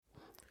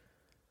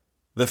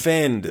The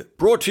FEND,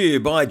 brought to you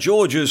by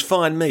George's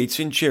Fine Meats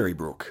in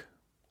Cherrybrook.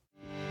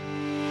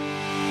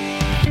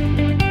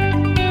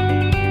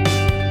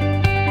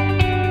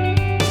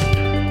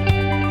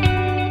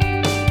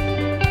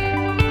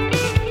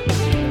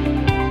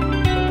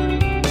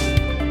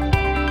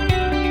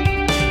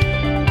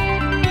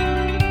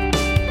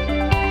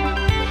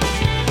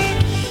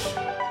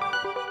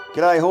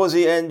 G'day,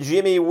 Hawsey and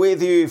Jimmy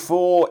with you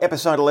for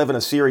episode 11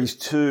 of series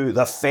 2,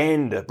 The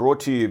FEND,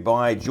 brought to you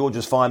by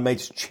George's Fine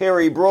Meats,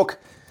 Cherrybrook.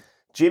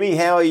 Jimmy,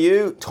 how are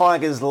you?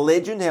 Tigers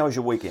legend, how was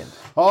your weekend?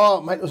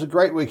 Oh, mate, it was a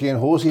great weekend,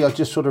 Hawsey. I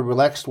just sort of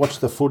relaxed,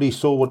 watched the footy,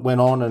 saw what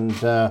went on,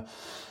 and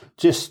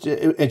just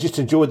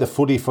enjoyed the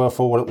footy for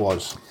what it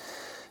was.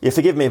 Yeah,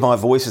 forgive me if my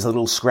voice is a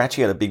little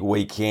scratchy. I had a big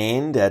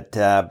weekend at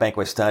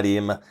Bankwest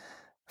Stadium.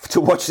 To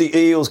watch the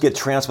Eels get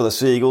trounced by the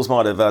Seagulls,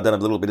 might have done a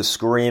little bit of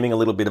screaming, a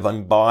little bit of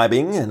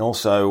imbibing, and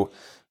also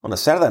on a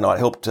Saturday night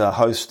helped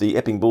host the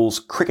Epping Bulls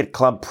Cricket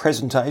Club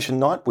presentation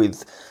night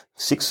with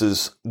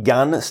Sixers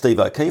gun Steve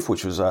O'Keefe,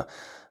 which was a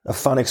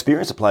fun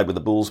experience. I played with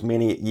the Bulls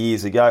many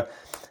years ago.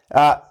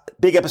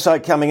 Big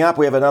episode coming up.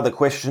 We have another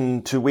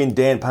question to win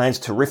Dan Payne's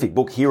terrific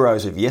book,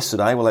 Heroes of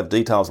Yesterday. We'll have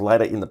details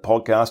later in the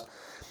podcast.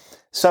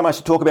 So much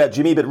to talk about,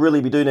 Jimmy, but really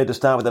we do need to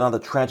start with another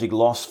tragic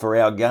loss for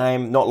our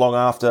game. Not long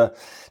after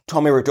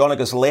Tommy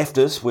Turbo left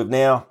us, we're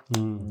now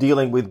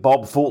dealing with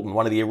Bob Fulton,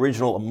 one of the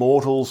original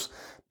immortals,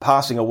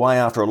 passing away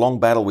after a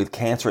long battle with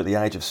cancer at the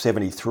age of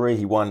 73.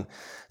 He won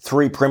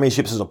 3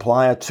 premierships as a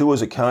player, 2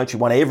 as a coach. He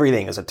won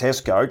everything as a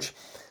test coach.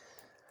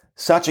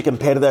 Such a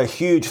competitor,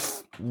 huge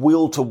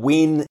will to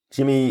win.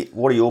 Jimmy,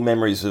 what are your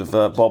memories of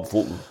Bob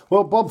Fulton?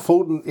 Well, Bob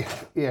Fulton,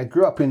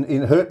 grew up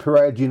in Hurt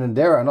Parade,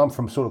 Unanderra, and I'm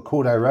from sort of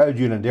Cordo Road,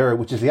 Unanderra,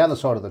 which is the other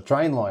side of the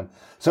train line.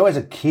 So as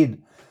a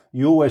kid,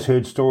 you always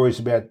heard stories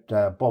about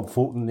Bob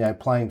Fulton,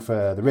 playing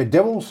for the Red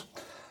Devils,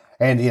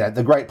 and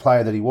the great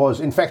player that he was.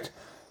 In fact,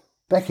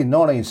 back in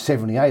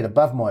 1978,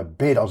 above my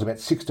bed, I was about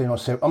 16 or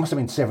 17. I must have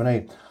been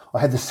 17. I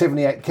had the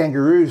 78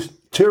 Kangaroos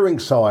touring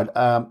side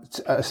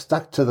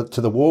stuck to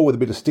the wall with a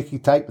bit of sticky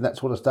tape and that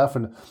sort of stuff.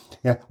 And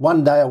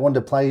one day I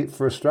wanted to play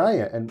for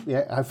Australia and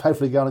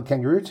hopefully go on a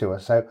kangaroo tour.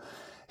 So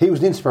he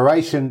was an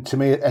inspiration to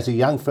me as a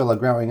young fella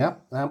growing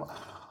up.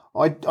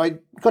 I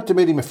got to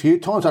meet him a few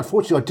times.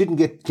 Unfortunately, I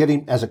didn't get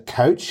him as a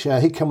coach.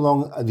 He came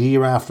along the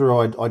year after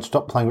I'd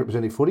stopped playing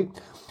representative footy.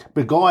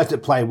 But guys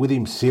that played with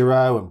him,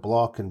 Ciro and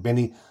Block and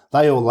Benny,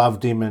 they all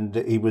loved him, and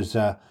it was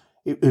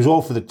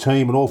all for the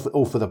team and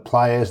all for the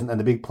players and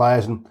the big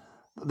players, and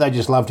they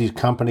just loved his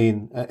company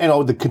and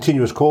the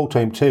continuous call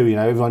team too.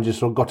 Everyone just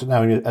sort of got to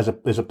know him as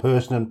a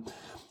person, and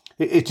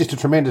it's just a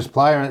tremendous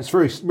player, and it's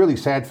really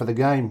sad for the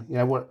game.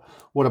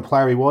 What a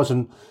player he was,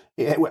 and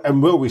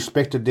well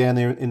respected down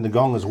there in the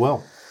Gong as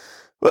well.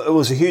 Well, it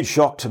was a huge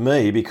shock to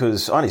me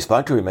because I only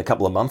spoke to him a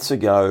couple of months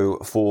ago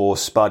for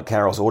Spud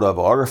Carroll's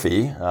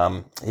autobiography.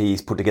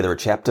 He's put together a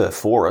chapter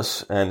for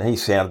us, and he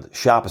sounded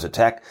sharp as a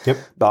tack. Yep.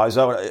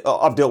 Bozo.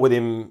 I've dealt with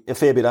him a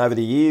fair bit over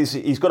the years.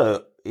 He's got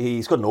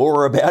an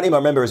aura about him. I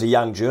remember as a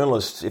young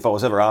journalist, if I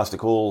was ever asked to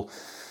call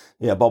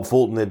Bob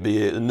Fulton, there'd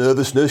be a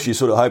nervousness. You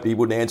sort of hoped he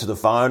wouldn't answer the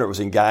phone or it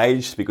was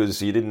engaged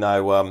because you didn't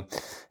know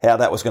how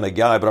that was going to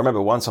go. But I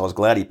remember once I was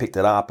glad he picked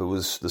it up. It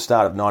was the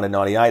start of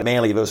 1998.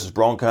 Manly versus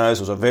Broncos.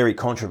 It was a very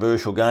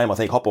controversial game. I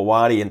think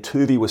Hopewadi and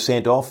Tuvey were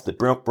sent off. The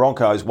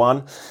Broncos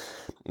won.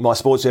 My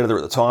sports editor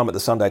at the time at the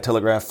Sunday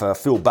Telegraph,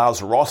 Phil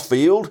Buzz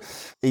Rothfield,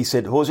 he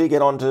said, Hawsey,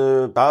 get on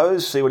to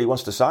Bose, see what he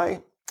wants to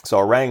say. So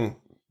I rang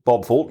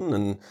Bob Fulton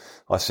and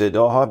I said,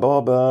 hi,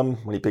 Bob.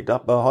 When he picked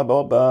up, hi,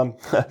 Bob.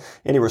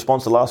 Any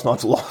response to last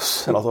night's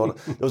loss? And I thought,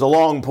 there was a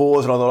long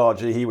pause and I thought,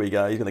 gee, here we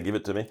go. He's going to give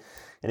it to me.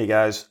 And he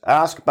goes,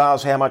 ask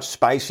Buzz how much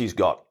space he's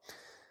got.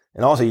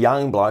 And I was a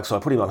young bloke, so I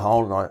put him on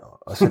hold and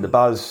I said to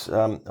Buzz,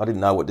 I didn't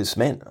know what this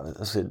meant.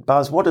 I said,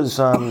 Buzz, what does,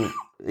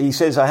 he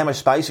says, how much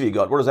space have you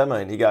got? What does that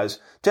mean? He goes,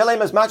 tell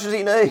him as much as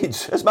he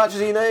needs, as much as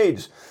he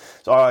needs.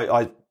 So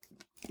I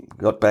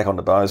got back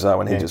onto Bozo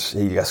and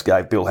he just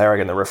gave Bill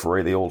Harrigan, the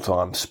referee, the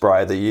all-time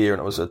spray of the year, and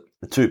it was a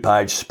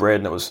 2-page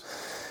spread, and it was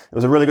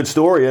a really good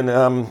story. And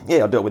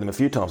I dealt with him a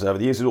few times over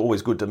the years. It was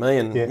always good to me,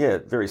 and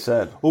very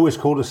sad. Always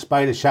called a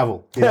spade a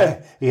shovel.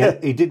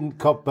 He didn't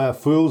cop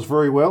fools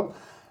very well.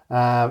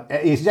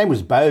 His name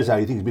was Bozo.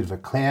 You think he's a bit of a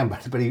clown,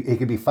 but he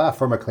could be far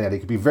from a clown. He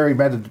could be very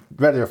matter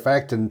of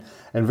fact and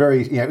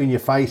very in your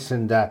face.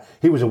 And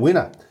he was a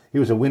winner. He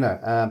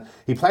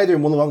played there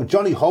in Wollongong.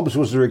 Johnny Hobbs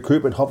was the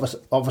recruitment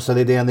officer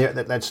there down there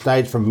at that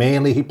stage from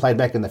Manly. He played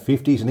back in the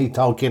 50s, and he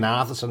told Ken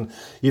Arthurson,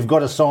 you've got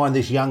to sign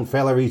this young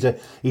fella. He's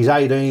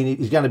 18.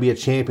 He's going to be a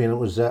champion. It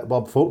was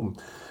Bob Fulton.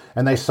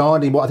 And they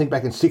signed him, I think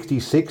back in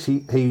 66.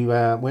 He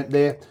went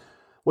there.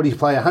 What did he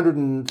play?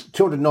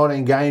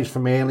 219 games for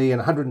Manly and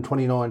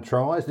 129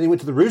 tries. Then he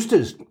went to the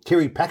Roosters.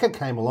 Terry Packer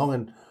came along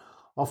and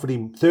offered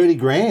him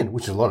 $30,000,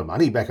 which is a lot of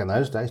money back in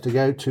those days, to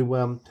go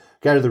to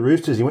the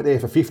Roosters. He went there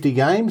for 50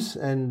 games,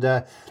 and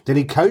then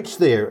he coached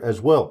there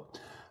as well.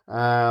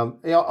 I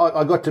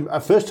got to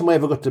first time I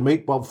ever got to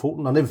meet Bob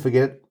Fulton. I'll never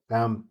forget it.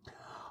 I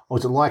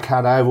was at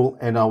Leichhardt Oval,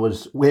 and I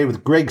was there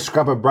with Greg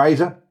Scrubber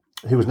Brazier,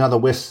 who was another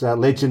West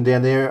legend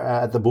down there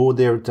at the board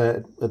there at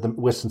the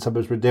Western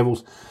Suburbs Red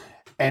Devils.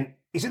 And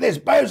he said, there's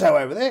Bozo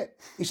over there.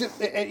 He said,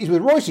 he's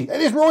with Royce. Hey,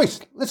 there's Royce.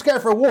 Let's go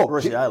for a walk.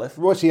 Royce Aleph.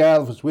 Royce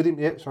Aleph was with him.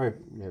 Yeah, sorry.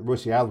 Yeah,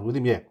 Royce Aleph was with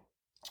him, yeah.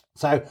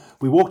 So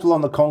we walked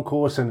along the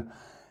concourse and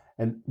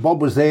Bob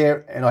was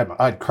there and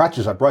I had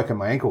crutches. I'd broken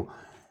my ankle.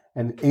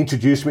 And he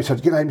introduced me. So I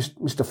said, g'day,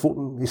 Mr.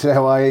 Fulton. He said,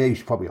 how are you?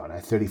 He's probably,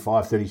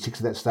 35, 36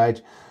 at that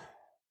stage.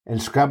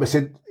 And Scrubber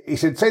said, see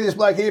this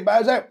bloke here,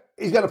 Bozo?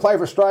 He's going to play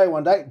for Australia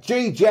one day.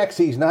 G. Jack's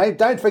his name.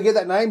 Don't forget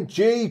that name,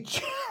 G.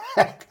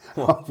 Jack.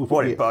 What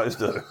did Bose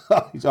do?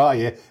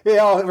 Yeah.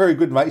 Yeah, very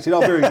good, mate. He said,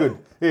 very good.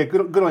 Yeah,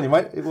 good on you,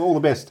 mate. All the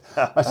best.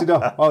 I said,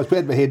 I was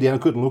had my head down. I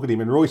couldn't look at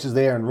him. And Royce is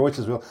there and Royce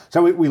as well.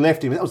 So we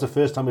left him. That was the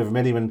first time we ever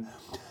met him.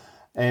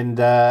 And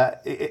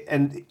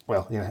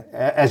well,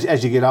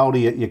 as you get older,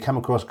 you come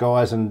across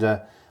guys. And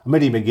I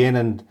met him again.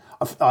 And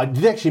I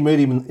did actually meet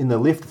him in the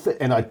lift.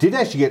 And I did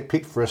actually get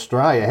picked for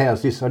Australia.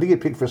 How's this? I did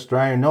get picked for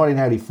Australia in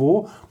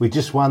 1984. We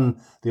just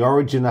won the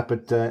Origin up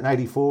at in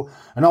 84.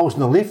 And I was in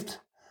the lift.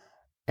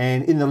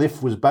 And in the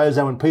lift was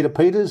Bozo and Peter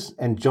Peters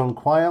and John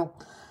Quayle.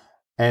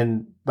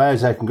 And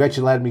Bozo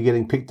congratulated me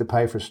getting picked to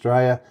play for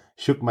Australia,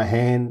 shook my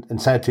hand, and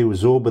so too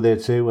was Zorba there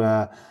too.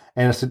 And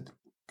I said,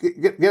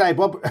 g'day,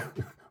 Bob.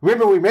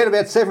 Remember we met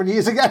about 7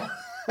 years ago?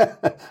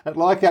 At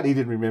Leichhardt, he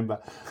didn't remember.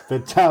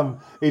 But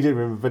he didn't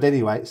remember. But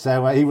anyway,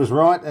 so he was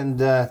right. And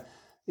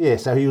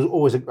so he was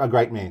always a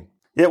great man.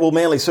 Yeah, well,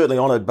 Manly certainly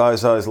honoured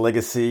Bozo's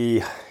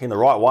legacy in the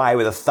right way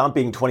with a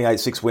thumping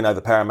 28-6 win over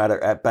Parramatta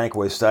at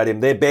Bankwest Stadium.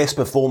 Their best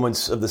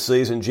performance of the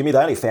season, Jimmy. They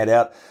only found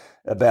out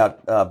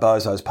about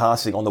Bozo's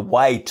passing on the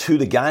way to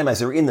the game as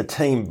they were in the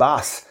team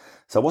bus.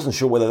 So I wasn't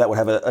sure whether that would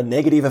have a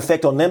negative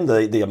effect on them,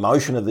 the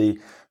emotion of the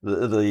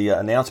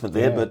announcement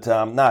there. Yeah. But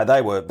no,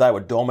 they were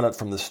dominant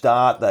from the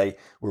start. They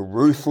were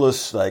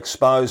ruthless. They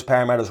exposed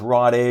Parramatta's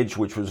right edge,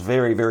 which was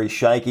very, very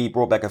shaky.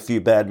 Brought back a few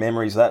bad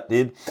memories, that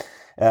did.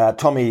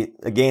 Tommy,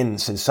 again,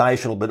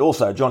 sensational, but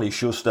also Johnny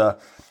Schuster,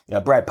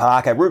 Brad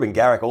Parker, Ruben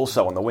Garrick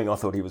also on the wing. I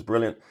thought he was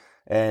brilliant.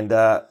 And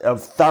a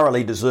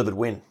thoroughly deserved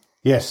win.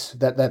 Yes,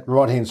 that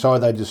right-hand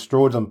side, they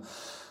destroyed them.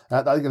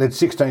 I think they had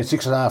 16-6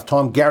 at half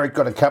time. Garrick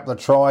got a couple of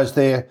tries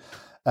there.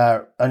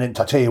 And then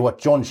I tell you what,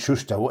 John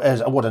Schuster, what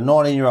a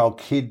 19-year-old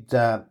kid,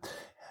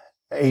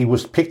 he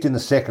was picked in the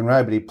second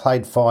row, but he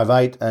played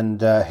 5'8",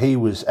 and he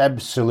was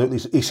absolutely...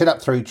 He set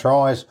up 3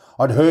 tries.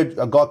 I'd heard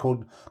a guy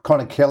called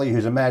Connor Kelly,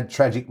 who's a mad,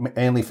 tragic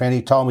Manly fan.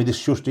 He told me this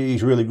Schuster,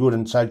 he's really good,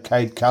 and so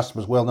Cade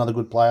Custom as well, another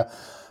good player.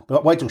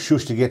 But wait till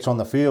Schuster gets on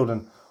the field,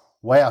 and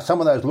wow,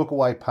 some of those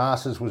look-away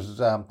passes was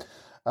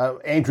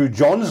Andrew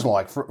Johns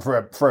like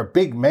for a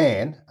big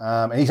man,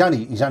 and he's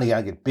only going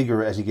to get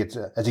bigger as he gets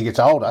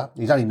older.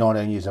 He's only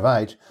 19 years of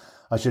age.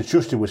 I said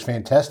Schuster was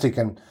fantastic,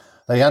 and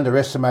they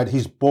underestimated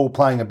his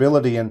ball-playing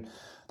ability, and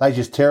they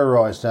just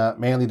terrorised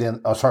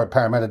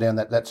Parramatta down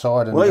that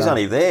side. And, well, he's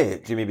only there,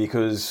 Jimmy,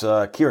 because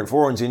Kieran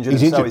Foran's injured,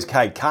 and so is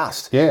Cade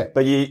Cust. Yeah.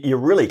 But you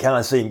really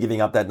can't see him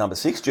giving up that number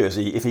 6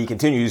 jersey if he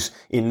continues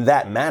in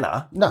that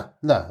manner. No.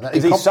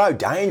 He's so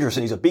dangerous,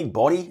 and he's a big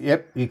body.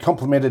 Yep. He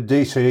complemented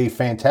DCE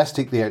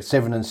fantastically at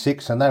 7 and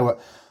 6, and they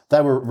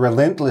were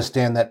relentless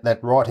down that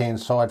right-hand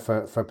side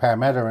for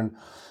Parramatta, and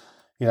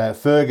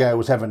Fergo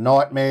was having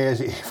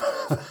nightmares.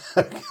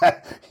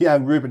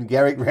 Young Ruben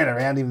Garrick ran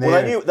around him there.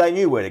 Well, they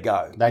knew where to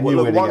go. They knew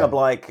where to go. Wonga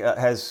Blake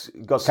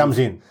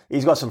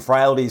He's got some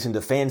frailties in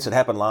defence. It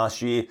happened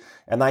last year,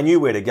 and they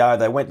knew where to go.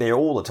 They went there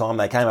all the time.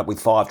 They came up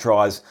with 5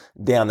 tries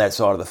down that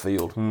side of the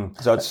field.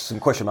 So it's some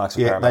question marks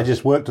for Parramatta. They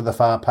just worked to the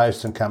far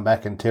post and come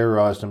back and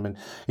terrorised them. And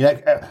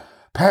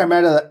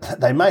Parramatta,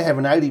 they may have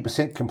an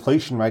 80%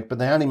 completion rate, but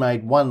they only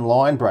made 1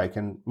 line break,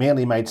 and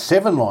Manly made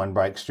 7 line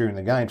breaks during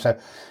the game. So,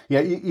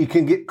 you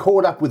can get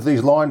caught up with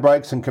these line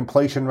breaks and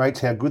completion rates,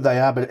 how good they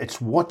are, but it's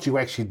what you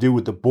actually do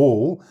with the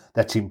ball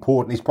that's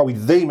important. It's probably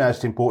the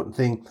most important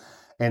thing,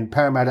 and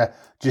Parramatta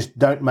just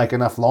don't make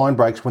enough line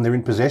breaks when they're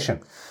in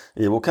possession.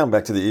 Yeah, we'll come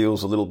back to the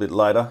Eels a little bit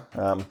later.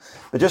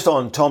 But just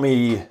on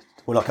Tommy...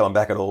 We're not coming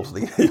back at all to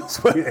the Eels.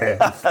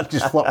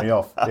 Just flop me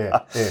off.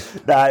 Yeah.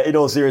 No, in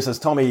all seriousness,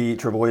 Tommy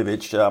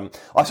Trbojevic,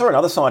 I saw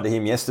another side to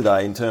him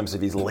yesterday in terms of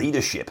his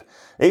leadership.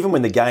 Even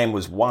when the game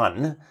was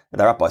won,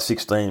 they're up by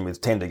 16 with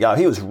 10 to go,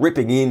 he was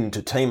ripping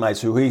into teammates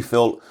who he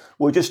felt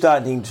were just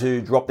starting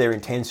to drop their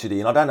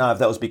intensity. And I don't know if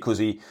that was because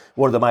he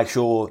wanted to make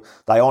sure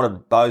they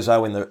honoured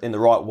Bozo in the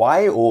right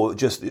way, or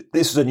just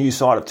this is a new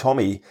side of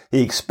Tommy.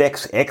 He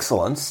expects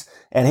excellence,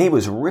 and he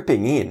was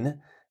ripping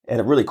in. And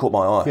it really caught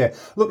my eye. Yeah.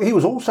 Look, he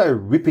was also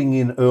ripping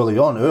in early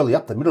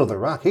up the middle of the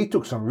ruck. He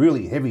took some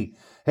really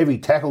heavy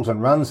tackles and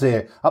runs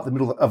there up the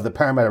middle of the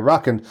Parramatta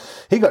ruck, and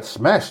he got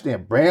smashed.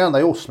 Brown,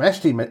 they all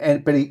smashed him,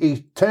 but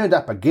he turned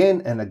up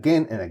again and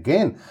again and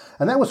again.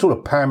 And that was sort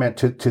of paramount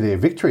to their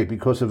victory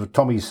because of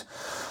Tommy's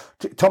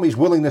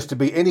willingness to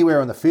be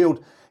anywhere on the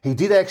field. He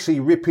did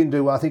actually rip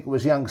into, I think it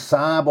was young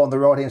Saab on the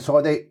right-hand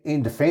side there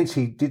in defence.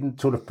 He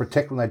didn't sort of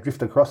protect when they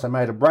drifted across. They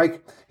made a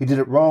break. He did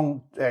it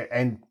wrong,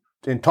 and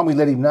Tommy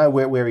let him know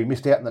where he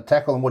missed out in the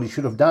tackle and what he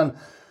should have done.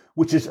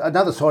 which is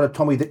another side of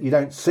Tommy that you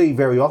don't see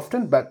very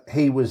often, but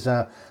he was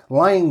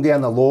laying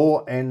down the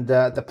law and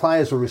the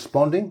players were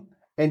responding.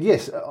 And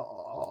yes,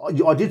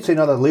 I did see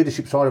another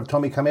leadership side of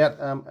Tommy come out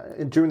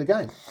during the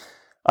game.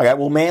 Okay,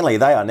 well, Manly,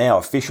 they are now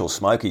official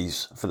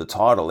Smokies for the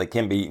title. There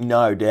can be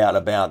no doubt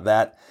about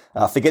that.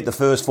 Forget the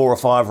first 4 or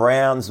 5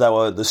 rounds. They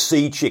were the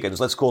Sea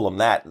Chickens, let's call them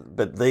that.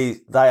 But they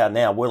are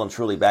now well and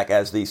truly back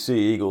as the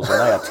Sea Eagles,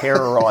 and they are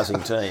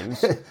terrorising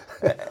teams.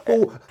 If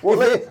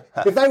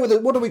they were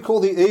what do we call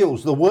the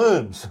Eels? The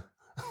Worms.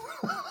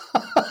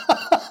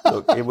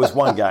 Look, it was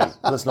one game.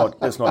 Let's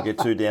not get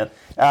too down.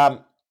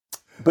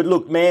 But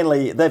look,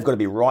 Manly, they've got to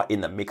be right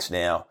in the mix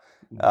now.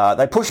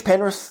 They pushed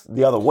Penrith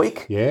the other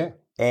week. Yeah.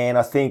 And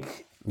I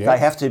think they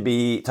have to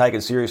be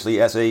taken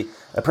seriously as a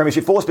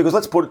premiership force, because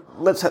let's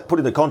put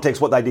into context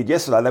what they did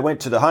yesterday. They went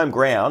to the home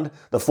ground,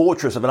 the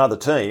fortress of another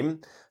team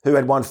who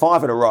had won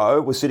 5 in a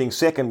row, was sitting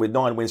second with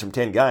 9 wins from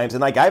 10 games,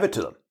 and they gave it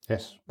to them.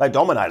 Yes. They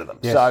dominated them.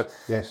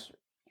 Yes,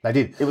 they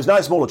did. It was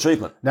no small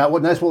achievement. No,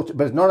 no small,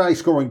 but it's not only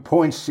scoring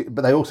points,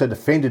 but they also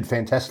defended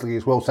fantastically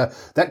as well. So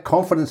that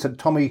confidence that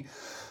Tommy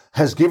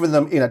has given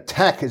them in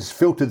attack has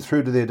filtered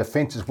through to their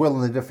defence as well.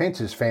 And the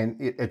defences,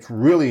 it's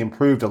really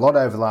improved a lot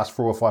over the last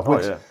 4 or 5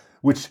 weeks.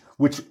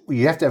 Which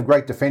you have to have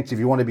great defence if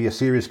you want to be a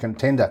serious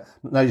contender.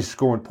 No just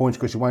scoring points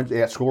because you won't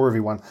outscore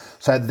everyone.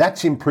 So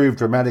that's improved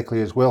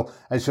dramatically as well.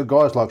 And so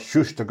guys like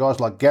Schuster, guys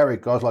like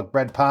Garrick, guys like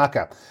Brad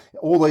Parker,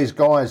 all these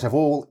guys have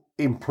all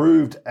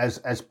improved as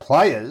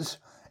players.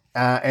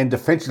 And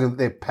defensively,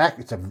 their pack,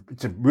 it's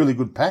a really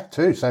good pack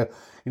too. So,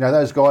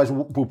 those guys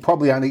will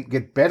probably only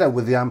get better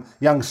with young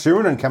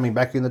Surinam coming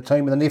back in the team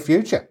in the near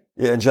future.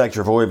 Yeah, and Jake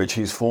Travojevic,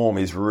 his form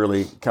is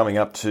really coming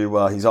up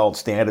to his old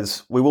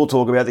standards. We will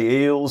talk about the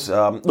Eels.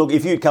 Look,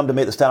 if you'd come to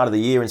me at the start of the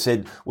year and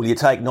said, will you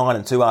take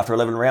 9-2 after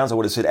 11 rounds, I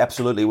would have said,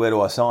 absolutely, where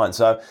do I sign?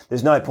 So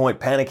there's no point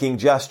panicking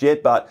just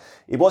yet, but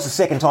it was the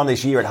second time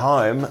this year at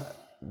home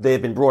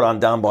they've been brought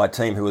undone by a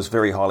team who was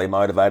very highly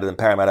motivated, and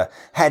Parramatta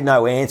had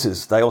no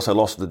answers. They also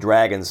lost to the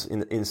Dragons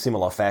in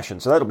similar fashion.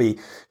 So that'll be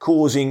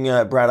causing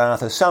Brad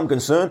Arthur some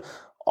concern.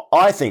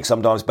 I think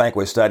sometimes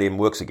Bankwest Stadium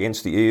works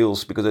against the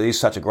Eels because it is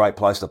such a great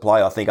place to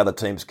play. I think other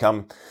teams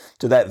come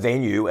to that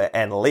venue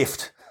and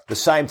lift. The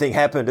same thing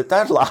happened at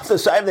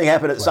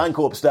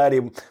Suncorp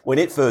Stadium when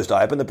it first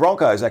opened. The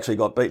Broncos actually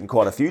got beaten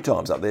quite a few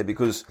times up there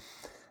because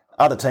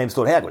other teams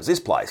thought, how good is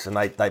this place? And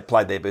they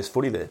played their best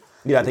footy there.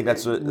 You don't think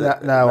that's I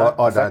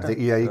don't think.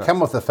 Yeah, you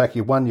come off the fact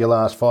you've won your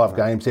last 5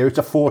 games there. It's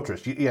a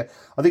fortress.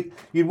 I think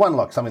you'd won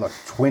something like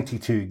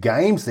 22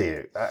 games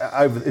there.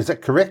 Is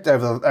that correct?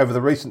 Over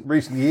the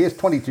recent years,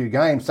 22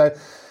 games. So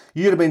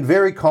you'd have been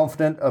very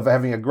confident of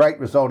having a great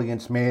result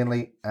against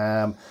Manly.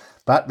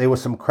 But there were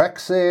some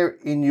cracks there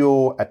in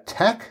your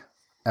attack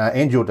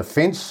and your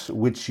defence,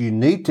 which you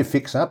need to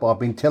fix up. I've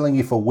been telling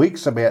you for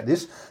weeks about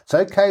this. It's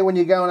okay when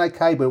you're going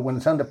okay, but when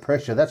it's under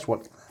pressure, that's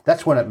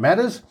when it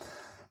matters.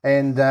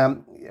 And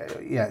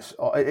yes,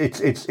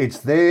 it's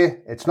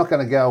there. It's not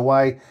going to go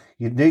away.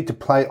 You need to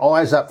play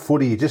eyes up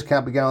footy. You just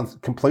can't be going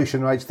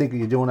completion rates thinking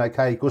you're doing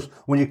okay. Because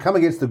when you come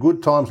against the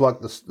good times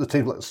like the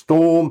teams like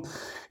Storm,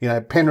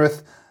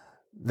 Penrith,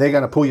 they're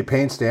going to pull your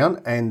pants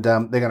down and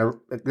they're going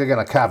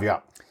to carve you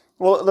up.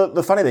 Well,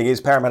 the funny thing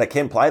is Parramatta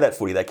can play that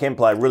footy. They can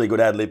play really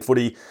good ad-lib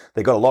footy.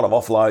 They've got a lot of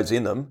offloads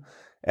in them.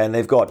 And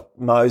they've got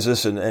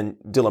Moses and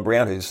Dylan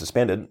Brown, who's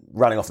suspended,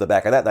 running off the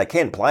back of that. They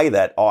can play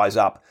that eyes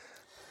up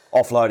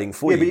offloading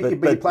footy.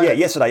 But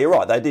yesterday, you're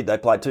right, they did. They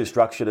played too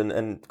structured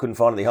and couldn't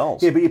find any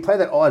holes. Yeah, but you play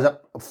that eyes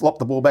up, flop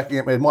the ball back.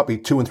 It might be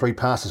 2 and 3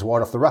 passes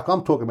wide off the ruck.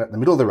 I'm talking about the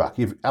middle of the ruck.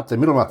 Up the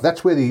middle of the ruck.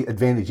 That's where the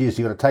advantage is.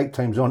 You've got to take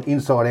teams on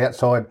inside,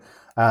 outside.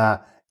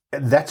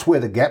 That's where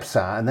the gaps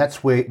are, and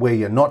that's where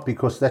you're not,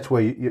 because that's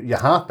where your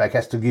halfback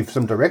has to give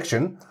some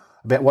direction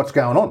about what's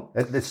going on.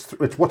 It's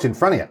what's in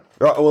front of you.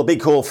 Right, well, a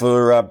big call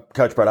for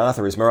Coach Brad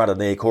Arthur is Marata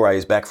Niokore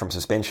is back from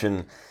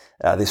suspension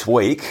this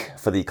week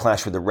for the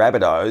clash with the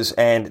Rabbitohs.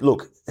 And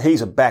look,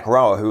 he's a back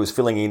rower who was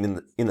filling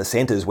in the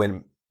centres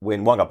when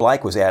Wanga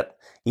Blake was out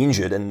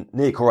injured, and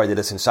Niokore did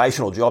a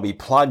sensational job. He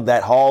plugged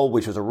that hole,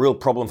 which was a real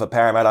problem for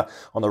Parramatta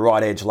on the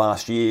right edge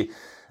last year.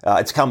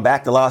 It's come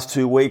back the last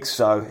 2 weeks,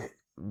 so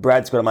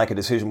Brad's got to make a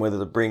decision whether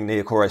to bring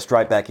Niokore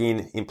straight back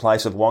in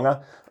place of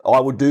Wanga. I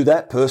would do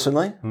that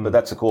personally, but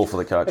that's a call for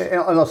the coach.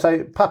 And I'll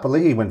say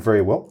Papali'i went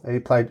very well. He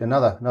played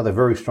another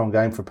very strong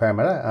game for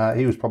Parramatta.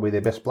 He was probably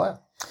their best player.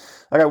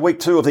 Okay, week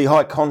 2 of the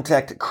high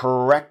contact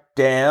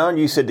crackdown.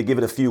 You said to give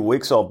it a few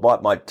weeks. I'll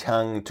bite my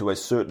tongue to a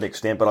certain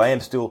extent, but I am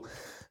still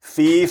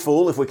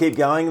fearful if we keep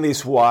going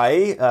this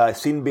way.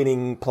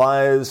 Sin-binning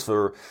players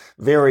for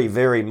very,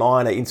 very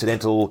minor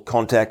incidental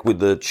contact with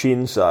the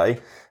chin, say.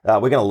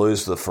 We're going to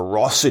lose the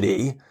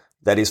ferocity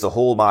that is the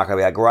hallmark of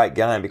our great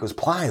game, because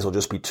players will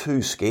just be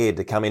too scared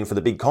to come in for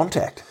the big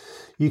contact.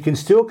 You can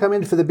still come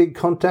in for the big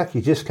contact,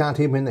 you just can't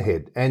hit him in the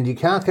head. And you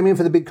can't come in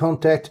for the big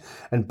contact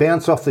and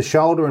bounce off the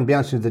shoulder and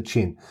bounce into the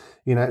chin.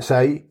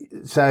 So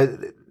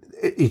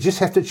you just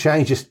have to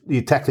change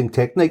your tackling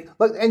technique.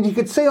 Look, and you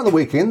could see on the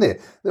weekend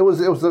there was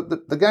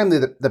the game there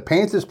that the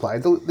Panthers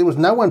played. There was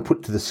no one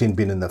put to the sin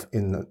bin in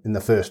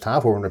the first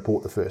half or in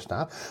report the first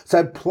half.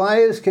 So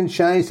players can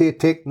change their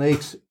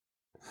techniques.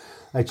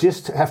 They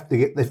just have to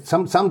get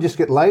some just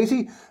get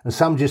lazy and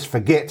some just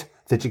forget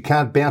that you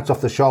can't bounce off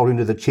the shoulder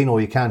into the chin,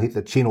 or you can't hit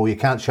the chin, or you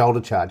can't shoulder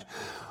charge.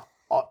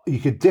 You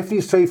could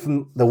definitely see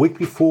from the week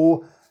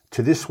before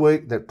to this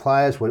week that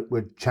players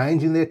were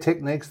changing their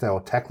techniques. They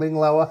were tackling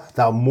lower.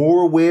 They were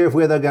more aware of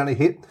where they're going to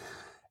hit.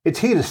 It's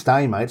here to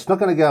stay, mate. It's not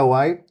going to go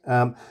away.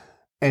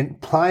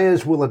 And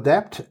players will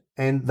adapt,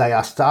 and they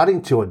are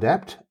starting to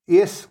adapt.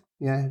 Yes,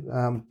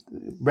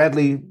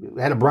 Radley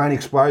had a brain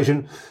explosion,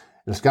 and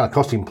it's going to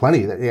cost him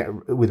plenty.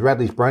 With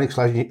Radley's brain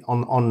explosion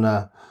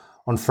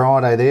on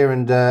Friday there,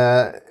 and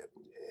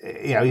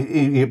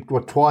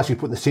twice he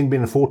put the sin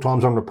bin and 4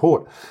 times on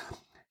report.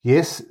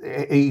 Yes,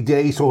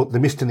 he saw the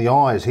mist in the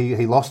eyes.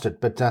 He lost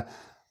it, but a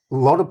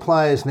lot of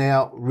players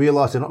now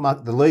realise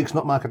the league's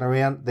not mucking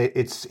around.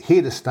 It's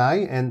here to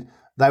stay, and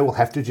they will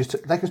have to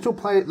they can still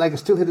play. They can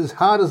still hit as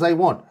hard as they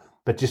want,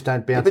 but just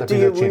don't bounce up in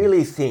their chin. But do you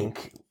really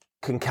think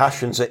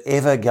concussions are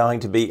ever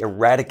going to be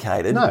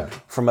eradicated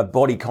from a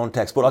body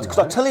contact sport? Because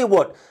I tell you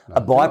what,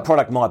 a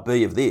byproduct might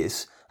be of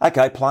this.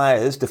 Okay,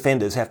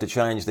 defenders have to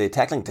change their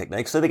tackling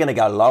techniques, so they're going to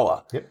go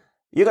lower. Yep.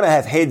 You're going to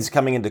have heads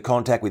coming into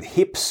contact with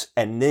hips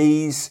and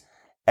knees,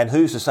 and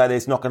who's to say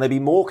there's not going to be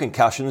more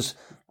concussions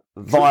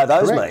via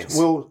those means?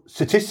 Well,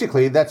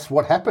 statistically, that's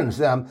what happens.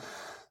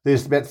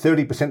 There's about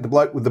 30% the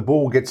bloke with the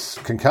ball gets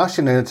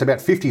concussion, and it's about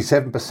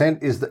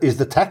 57% is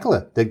the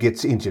tackler that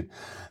gets injured.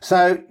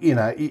 So,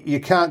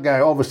 you can't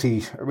go,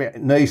 obviously,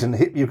 around knees and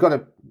hip. You've got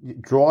to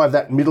drive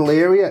that middle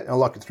area,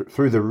 like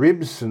through the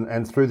ribs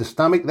and through the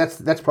stomach.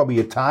 That's probably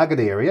your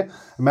target area.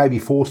 Maybe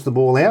force the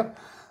ball out.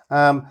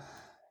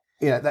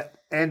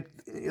 And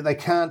they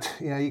can't.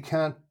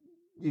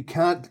 You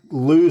can't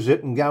lose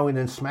it and go in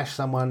and smash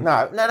someone.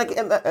 No,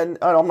 and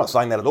I'm not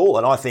saying that at all.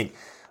 And I think,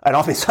 and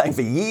I've been saying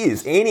for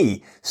years,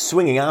 any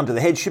swinging arm to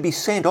the head should be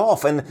sent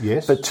off. And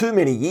for too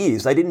many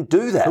years, they didn't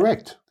do that.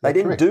 Correct. They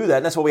didn't do that,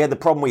 and that's why we had the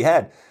problem we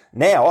had.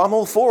 Now, I'm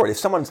all for it. If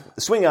someone's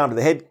swinging arm to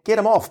the head, get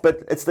them off.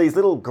 But it's these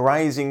little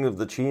grazing of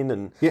the chin,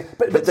 and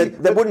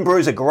that wouldn't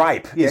bruise a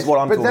grape, is what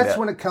I'm talking about. But that's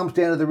when it comes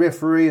down to the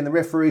referee and the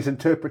referee's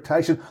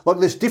interpretation. Like,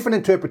 there's different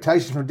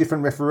interpretations from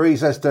different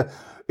referees as to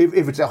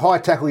if it's a high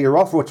tackle, you're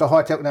off, or it's a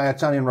high tackle, no,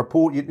 it's only in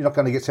report, you're not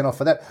going to get sent off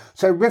for that.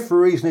 So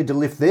referees need to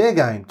lift their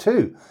game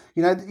too.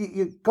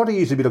 You've got to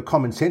use a bit of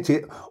common sense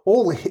here.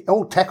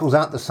 All tackles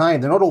aren't the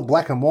same. They're not all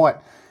black and white.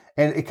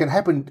 And it can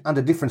happen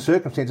under different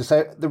circumstances.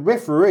 So the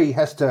referee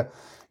has to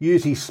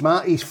use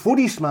his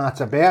footy smarts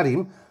about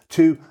him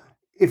to,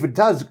 if it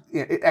does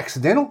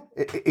accidental,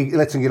 it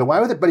lets him get away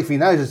with it. But if he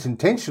knows it's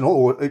intentional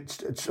or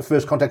it's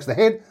first contacts the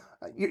head,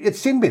 it's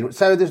sin bin.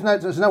 So there's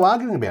no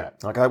arguing about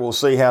it. Okay, we'll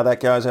see how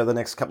that goes over the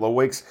next couple of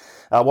weeks.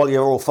 While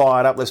you're all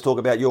fired up, let's talk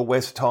about your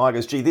West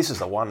Tigers. Gee, this is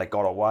the one that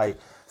got away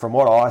from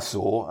what I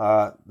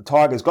saw. The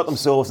Tigers got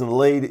themselves in the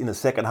lead in the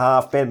second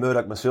half. Ben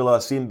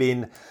Murdoch-Masula, sin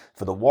bin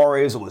for the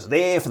Warriors. It was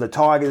there for the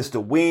Tigers to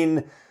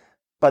win,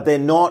 but they're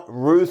not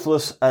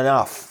ruthless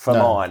enough for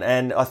mine.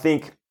 And I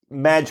think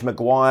Madge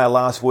Maguire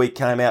last week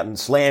came out and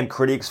slammed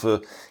critics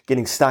for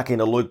getting stuck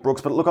into Luke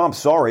Brooks. But look, I'm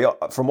sorry.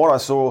 From what I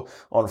saw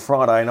on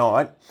Friday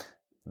night,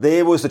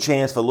 there was the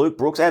chance for Luke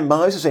Brooks and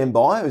Moses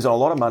Mbai, who's on a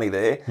lot of money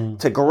there,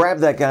 to grab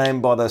that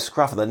game by the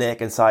scruff of the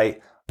neck and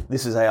say,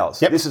 this is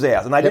ours. Yep. This is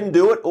ours. And they didn't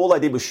do it. All they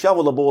did was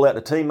shovel the ball out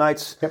to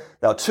teammates. Yep.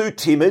 They were too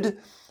timid.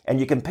 And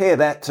you compare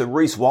that to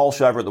Reece Walsh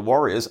over at the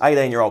Warriors,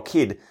 18-year-old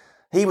kid.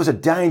 He was a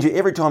danger.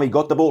 Every time he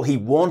got the ball, he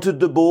wanted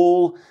the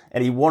ball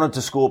and he wanted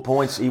to score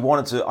points. He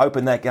wanted to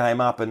open that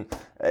game up, and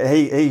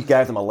he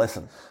gave them a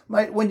lesson.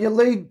 Mate, when you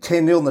lead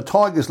 10-0 and the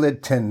Tigers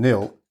led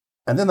 10-0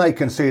 and then they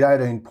concede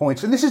 18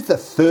 points, and this is the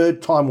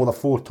third time or the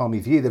fourth time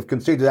of year they've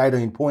conceded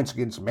 18 points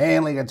against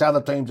Manly, against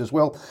other teams as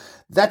well.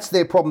 That's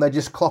their problem. They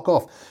just clock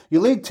off. You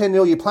lead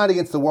 10-0, you're playing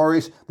against the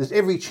Warriors. There's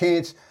every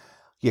chance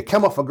you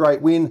come off a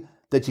great win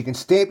that you can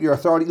stamp your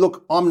authority.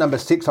 Look, I'm number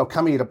 6. I'll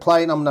come here to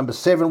play, and I'm number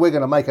 7. We're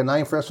going to make a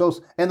name for ourselves.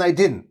 And they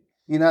didn't.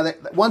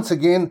 Once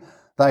again,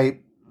 they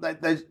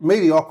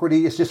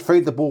mediocrity. It's just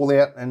feed the ball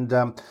out, and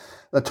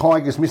the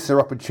Tigers missed their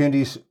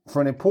opportunities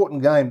for an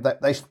important game.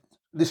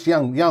 This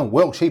young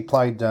Welsh, he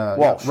played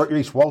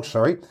Reece Walsh.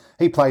 Sorry,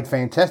 he played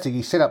fantastic.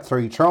 He set up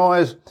 3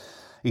 tries.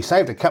 He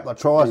saved a couple of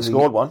tries. He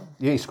scored one.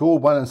 Yeah, he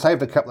scored one and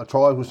saved a couple of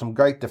tries with some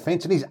great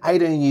defence. And he's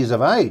 18 years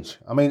of age.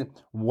 I mean,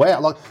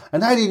 wow. Like, an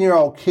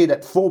 18-year-old kid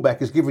at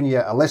fullback is giving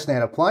you a lesson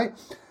how to play.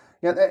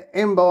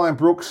 Mbai and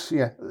Brooks,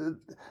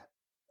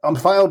 I'm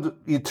failed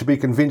to be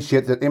convinced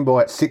yet that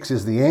Mbai at 6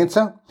 is the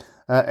answer.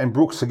 And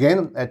Brooks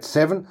again at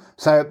 7.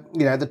 So,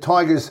 the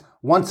Tigers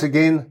once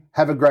again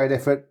have a great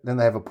effort. Then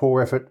they have a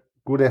poor effort,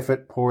 good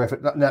effort, poor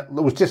effort. No, it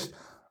was just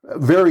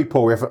very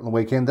poor effort on the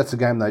weekend. That's a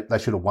game they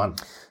should have won.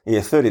 Yeah,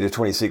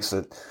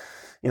 30-26.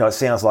 It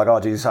sounds like, oh,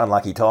 geez,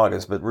 unlucky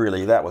Tigers, but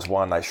really that was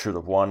one they should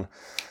have won.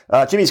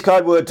 Jimmy's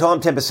code word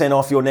time, 10%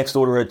 off your next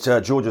order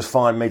at George's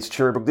Fine Meats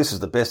Cherrybrook. This is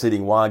the best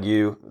eating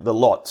Wagyu, the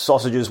lot,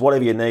 sausages,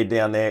 whatever you need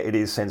down there. It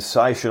is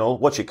sensational.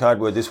 What's your code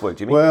word this week,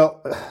 Jimmy?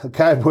 Well, the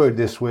code word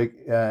this week,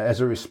 as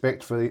a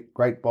respect for the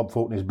great Bob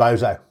Fulton, is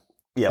Bozo.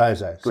 Yeah,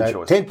 Bozo. good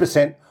So choice.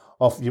 10%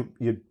 off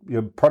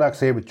your products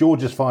there with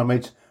George's Fine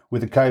Meats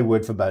with the code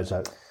word for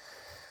Bozo.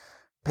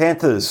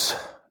 Panthers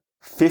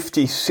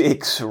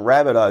 56,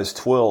 Rabbitohs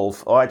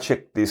 12. I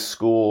checked this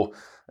score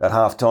at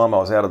half time. I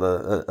was out of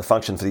the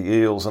function for the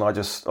Eels, and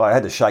I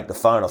had to shake the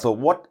phone. I thought,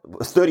 what?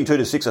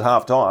 32-6 at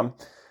half time.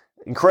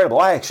 Incredible.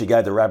 I actually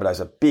gave the Rabbitohs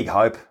a big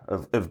hope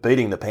of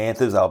beating the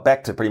Panthers. They were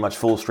back to pretty much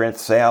full strength.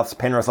 Souths,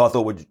 Penrith, I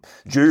thought were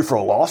due for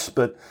a loss,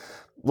 but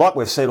like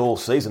we've said all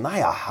season, they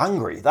are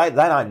hungry. They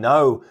don't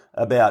know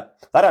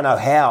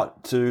how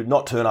to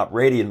not turn up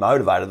ready and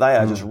motivated. They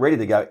are just ready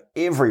to go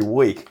every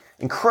week.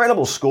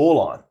 Incredible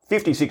scoreline.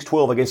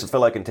 56-12 against a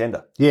fellow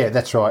contender. Yeah,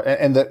 that's right.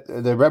 And the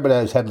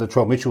Rabbitohs had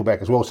Latrell Mitchell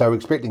back as well, so we're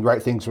expecting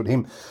great things from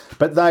him.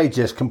 But they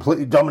just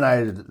completely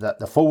dominated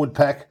the forward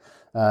pack.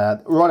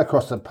 Right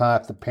across the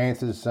park, the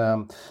Panthers,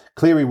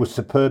 Cleary was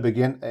superb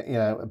again.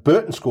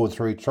 Burton scored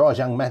 3 tries.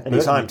 Young Matt Burton. In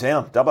his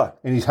hometown, Dubbo.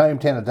 In his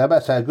hometown of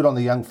Dubbo, so good on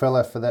the young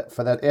fella for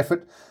that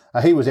effort.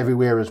 He was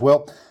everywhere as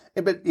well.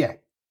 But yeah,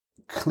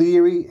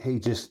 Cleary,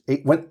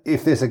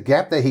 if there's a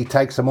gap there, he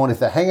takes them on. If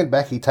they're hanging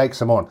back, he takes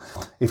them on.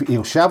 If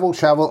he'll shovel,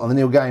 and then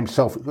he'll go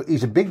himself.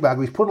 He's a big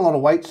bugger. He's put a lot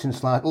of weight a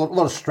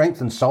lot of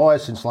strength and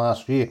size since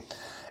last year.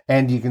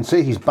 And you can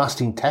see he's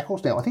busting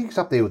tackles now. I think he's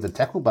up there with the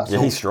tackle bust.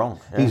 Yeah, he's strong.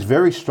 Yeah. He's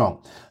very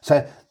strong.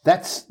 So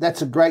that's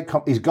a great.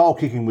 His goal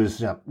kicking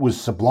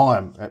was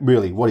sublime.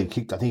 Really, what he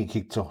kicked. I think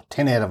he kicked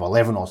 10 out of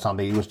 11 or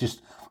something. He was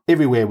just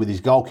everywhere with his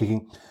goal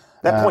kicking.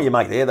 That point you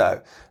make there,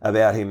 though,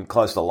 about him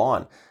close to the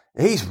line,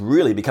 he's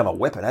really become a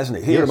weapon, hasn't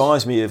he? He Yes.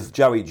 reminds me of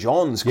Joey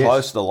Johns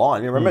close to the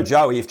line. You remember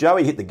Joey? If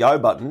Joey hit the go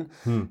button,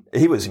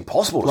 he was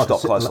impossible to stop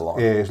close to the line.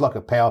 Yeah, he's like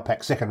a power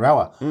pack second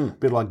rower. A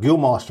bit like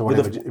Gilmeister or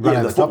whatever.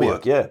 The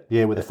footwork, yeah.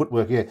 Yeah, with the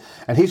footwork, yeah.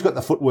 And he's got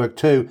the footwork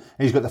too.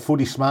 And he's got the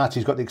footy smarts.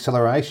 He's got the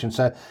acceleration.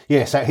 So,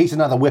 yeah, so he's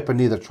another weapon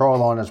near the try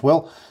line as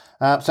well.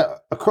 So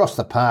across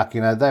the park,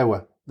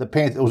 the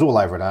Panthers, it was all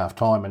over at half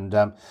time,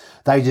 and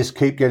they just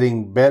keep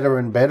getting better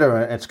and better,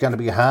 and it's going to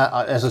be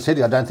hard. As I said,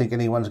 I don't think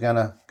anyone's going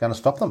to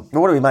stop them. But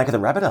what do we make of the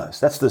Rabbitohs?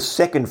 That's the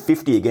second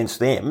 50 against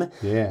them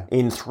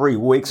in 3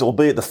 weeks,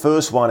 albeit the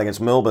first one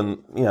against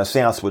Melbourne,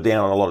 Souths were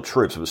down on a lot of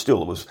troops, but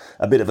still it was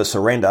a bit of a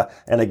surrender.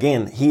 And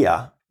again,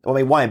 here,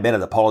 Wayne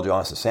Bennett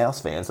apologised to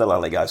Souths fans. They'll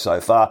only go so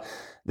far.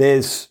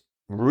 There's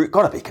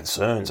got to be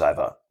concerns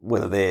over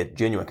whether they're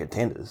genuine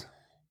contenders.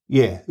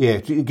 Yeah.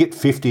 You get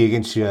 50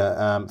 against you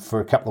for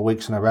a couple of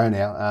weeks in a row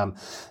now.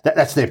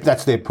 That's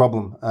their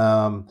problem.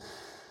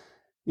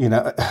 They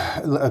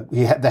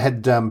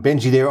had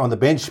Benji there on the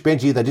bench. They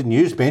didn't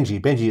use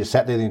Benji. Benji just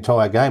sat there the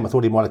entire game. I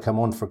thought he might have come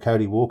on for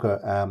Cody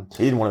Walker.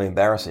 He didn't want to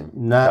embarrass him.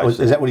 No, is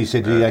that what he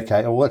said? Yeah.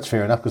 Okay, well, that's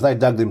fair enough, because they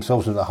dug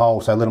themselves into the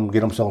hole, so let them get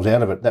themselves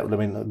out of it. That would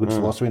have been a good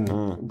philosophy.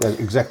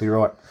 Exactly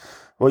right.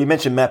 Well, you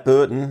mentioned Matt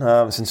Burton,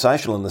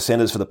 sensational in the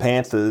centres for the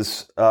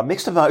Panthers.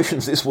 Mixed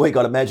emotions this week,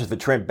 I'd imagine, for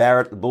Trent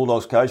Barrett, the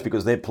Bulldogs coach,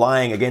 because they're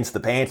playing against the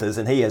Panthers,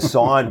 and he has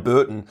signed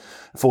Burton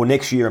for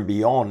next year and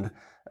beyond.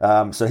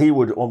 So he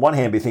would, on one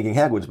hand, be thinking,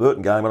 how good's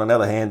Burton going? On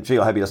another hand, gee,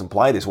 I hope he doesn't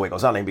play this week or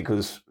something,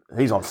 because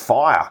he's on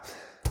fire.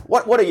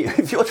 What are you,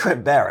 if you're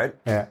Trent Barrett,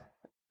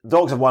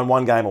 Dogs have won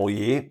 1 game all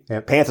year.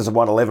 Yep. Panthers have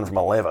won 11 from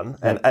 11.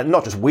 And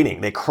not just winning,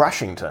 they're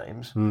crushing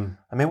teams.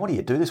 I mean, what do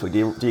you do this week?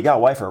 Do you go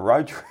away for a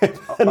road trip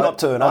and not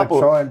turn up? I'd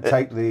try and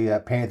take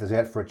the Panthers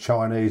out for a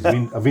Chinese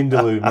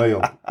Vindaloo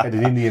meal at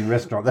an Indian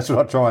restaurant. That's what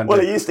I try and do.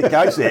 Well, he used to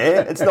coach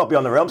there. It's not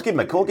beyond the realms. Give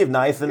him a call. Give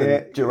Nathan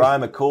and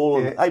Jerome a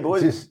call. And, hey,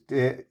 boys. Just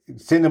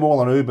send them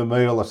all an Uber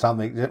meal or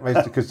something,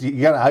 because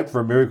you're going to hope for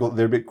a miracle that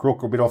they're a bit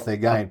crook or a bit off their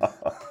game.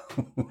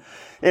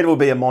 It will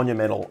be a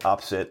monumental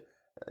upset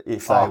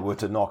if they were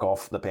to knock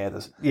off the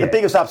Panthers. Yeah. The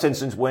biggest upset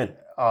since when?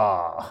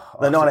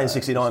 The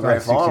 1969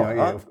 grand final.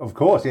 Yeah, of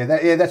course.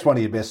 Yeah, that's one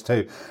of your best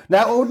too.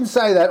 Now, I wouldn't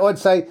say that. I'd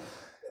say,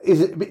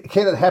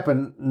 can it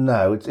happen?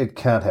 No, it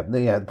can't happen.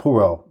 The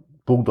poor old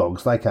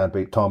Bulldogs, they can't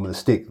beat time with a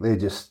stick. They're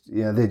just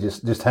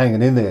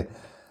hanging in there.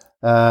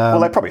 Well,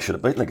 they probably should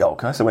have beaten the Gold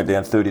Coast. They went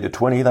down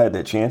 30-20. They had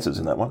their chances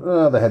in that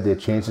one. They had their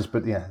chances,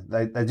 but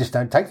they just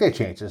don't take their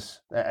chances.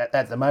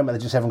 At the moment,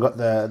 they just haven't got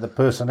the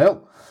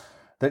personnel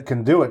that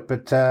can do it.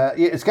 But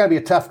it's going to be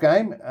a tough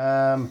game.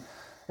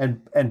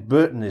 And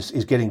Burton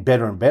is getting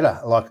better and better.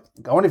 Like,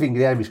 I wonder if he can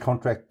get out of his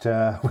contract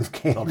with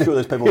Canberra. I'm sure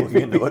there's people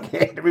looking into it.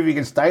 If he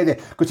can stay there,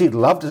 because he'd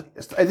love to.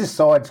 This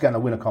side's going to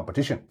win a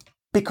competition.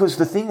 Because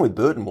the thing with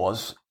Burton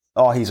was,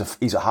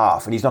 he's a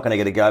half, and he's not going to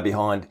get a go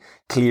behind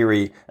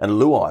Cleary and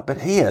Luai.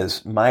 But he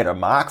has made a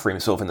mark for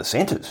himself in the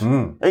centres.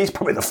 He's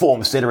probably the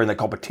form setter in the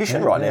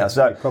competition right now.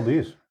 So he probably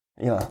is.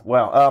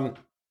 Wow.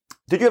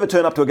 Did you ever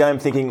turn up to a game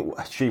thinking,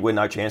 gee, we're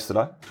no chance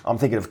today? I'm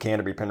thinking of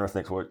Canterbury Penrith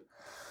next week.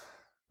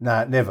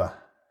 No, never.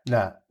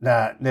 No,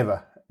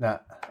 never. No.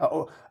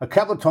 A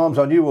couple of times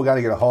I knew we were going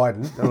to get a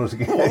hiding. Well,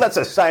 that's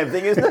the same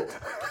thing, isn't it?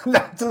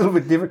 No, it's a little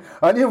bit different.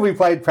 I knew we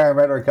played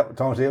Parramatta a couple of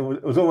times. It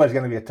was always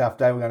going to be a tough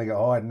day. We were going to get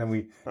a hiding, and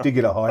we did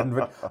get a hiding.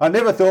 But I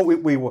never thought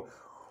we were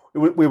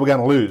going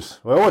to lose.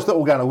 I always thought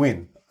we were going to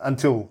win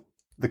until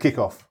the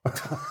kickoff.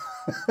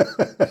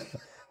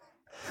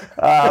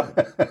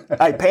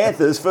 Hey,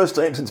 Panthers, first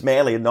team since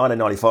Manly in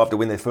 1995 to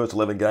win their first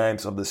 11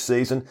 games of the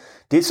season.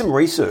 Did some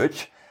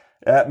research.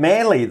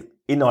 Manly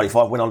in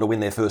 95 went on to win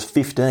their first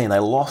 15. They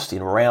lost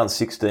in round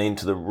 16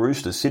 to the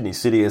Roosters, Sydney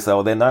City, as they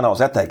were then known. I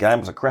was at that game.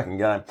 It was a cracking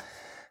game.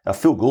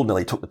 Phil Gould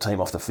nearly took the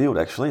team off the field,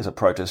 actually, as a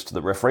protest to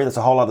the referee. That's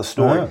a whole other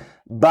story. Oh.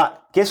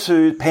 But guess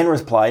who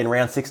Penrith play in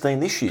round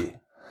 16 this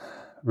year?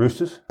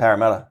 Roosters?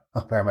 Parramatta.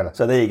 Oh, Parramatta.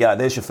 So there you go.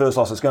 There's your first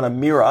loss. It's going to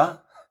mirror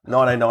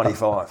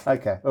 1995.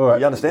 Okay, all right.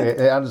 You understand?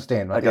 Yeah, I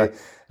understand, mate. Okay.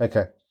 Yeah.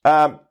 Okay.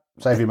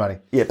 Save your money.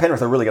 Yeah,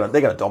 Penrith are really going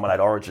to dominate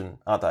Origin,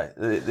 aren't they?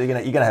 You're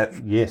going to have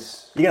You're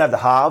going to have the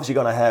halves. You're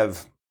going to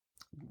have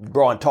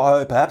Brian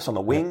To'o perhaps on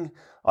the wing. Yep.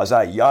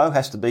 Isaiah Yeo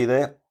has to be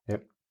there.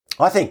 Yep.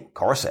 I think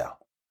Coruscant.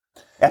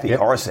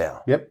 Coruscant.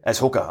 Yep. As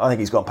hooker. I think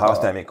he's gone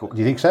past Damien Cook. Do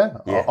you think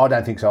so? Yeah. I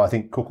don't think so. I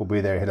think Cook will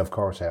be there ahead of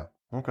Coruscant.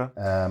 Okay.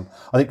 I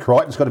think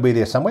Crichton's got to be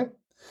there somewhere.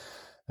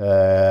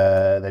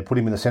 They put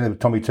him in the centre with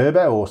Tommy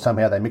Turbo, or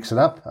somehow they mix it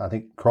up. I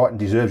think Crichton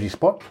deserves his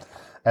spot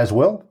as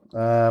well.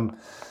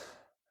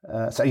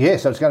 So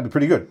it's going to be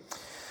pretty good.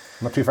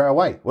 Not too far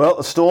away. Well,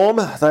 the Storm,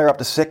 they're up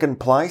to second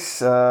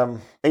place.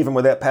 Even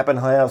without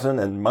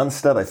Pappenhausen and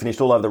Munster, they finished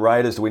all over the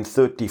Raiders to win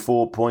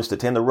 34 points to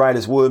 10. The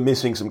Raiders were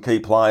missing some key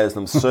players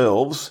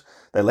themselves.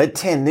 They led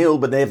 10-0,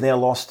 but they've now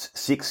lost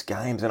 6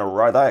 games in a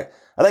row.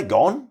 Are they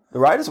gone, the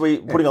Raiders? Are we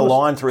putting a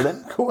line through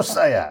them? Of course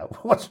they are.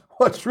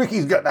 What's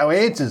Ricky's got no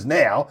answers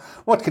now.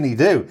 What can he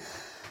do?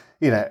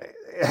 You know,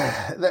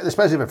 they're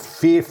supposed to have a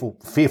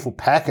fearful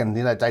pack, and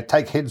they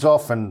take heads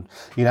off, and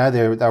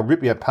they'll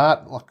rip you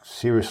apart. Like,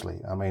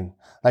 seriously, I mean,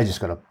 they just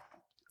got to.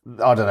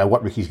 I don't know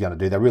what Ricky's going to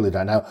do. They really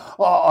don't know.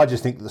 I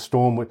just think the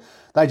Storm,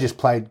 they just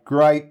played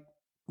great,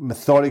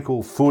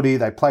 methodical footy.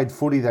 They played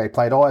footy. They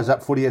played eyes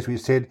up footy, as we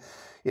said.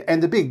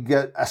 And the big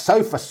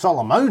Asofa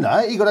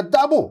Solomona, he got a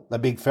double, the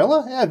big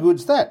fella. How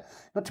good's that?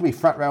 Not too many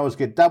front rowers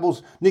get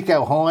doubles.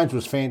 Nico Hines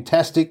was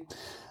fantastic.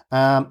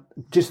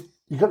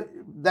 You got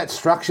that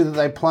structure that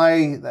they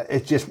play.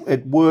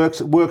 It works.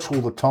 It works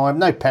all the time.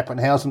 No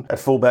Pappenhausen. At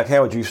fullback,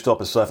 how would you stop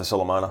Asofa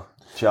Solomona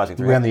charging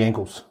through? Around the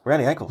ankles.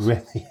 Around the ankles.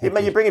 Around the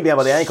ankles. You bring him down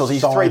by the ankles.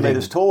 He's 3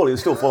 metres tall. He'll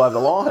still fall over the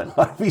line.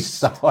 I'd be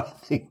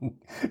scything.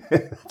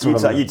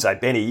 You'd say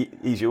Benny,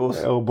 he's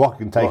yours. Well, Block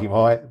can take him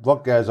high.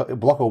 Block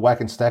will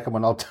whack and stack him,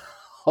 and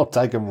I'll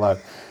take him low.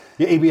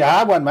 Yeah, it'd be a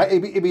hard one, mate.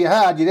 It'd be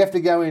hard. You'd have to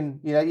go in.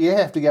 You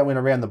have to go in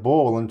around the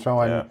ball and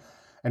try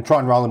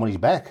and roll him on his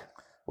back.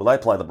 Well, they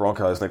play the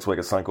Broncos next week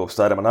at Suncorp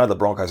Stadium. I know the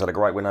Broncos had a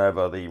great win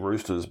over the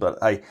Roosters, but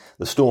hey,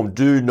 the Storm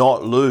do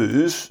not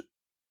lose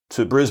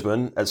to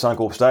Brisbane at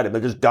Suncorp Stadium.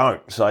 They just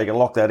don't. So you can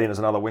lock that in as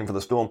another win for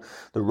the Storm.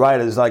 The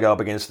Raiders, they go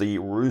up against the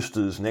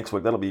Roosters next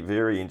week. That'll be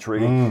very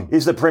intriguing.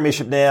 Is the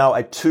Premiership now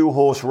a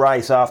 2-horse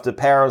race after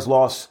Para's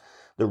loss,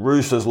 the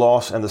Roosters'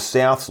 loss, and the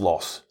South's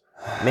loss?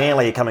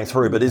 Manly are coming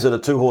through, but is it a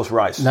 2-horse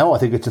race? No, I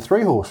think it's a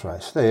 3-horse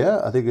race.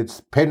 There, I think it's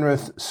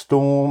Penrith,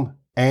 Storm,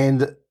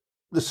 and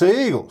the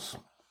Sea Eagles.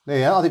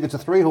 Yeah, I think it's a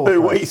 3-horse race.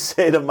 Who we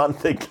said a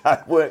month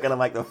ago weren't going to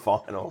make the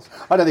finals.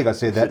 I don't think I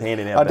said that.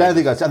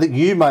 I think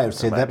you may have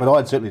said that, but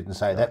I certainly didn't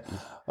say that.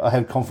 I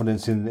have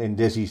confidence in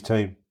Desi's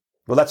team.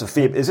 Well, that's a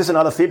fib. Is this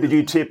another fib? Did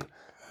you tip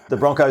the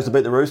Broncos to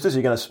beat the Roosters?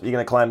 You're going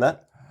to claim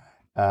that?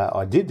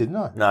 I did, didn't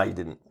I? No, you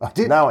didn't. I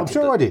did. No, I'm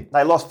sure I did.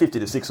 They lost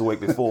 50-6 a week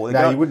before.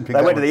 You wouldn't pick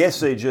They that went one. to the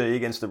SCG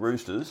against the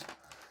Roosters.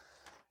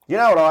 You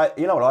know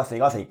what I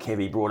think? I think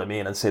Kevy brought him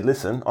in and said,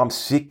 "Listen, I'm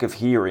sick of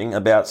hearing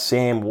about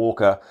Sam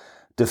Walker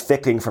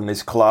defecting from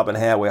this club and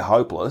how we're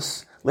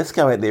hopeless. Let's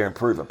go out there and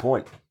prove a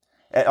point."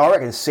 I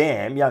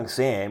reckon young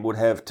Sam, would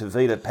have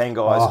Tavita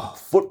Pangai's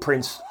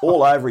footprints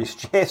all over his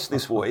chest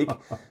this week,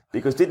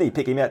 because didn't he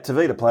pick him out?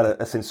 Tavita played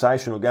a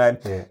sensational game.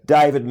 Yeah.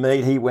 David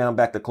Mead, he wound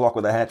back the clock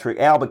with a hat-trick.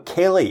 Albert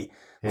Kelly,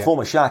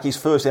 former Shark, his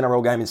first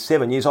NRL game in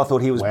 7 years. I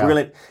thought he was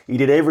brilliant. He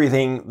did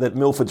everything that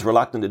Milford's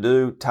reluctant to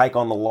do, take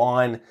on the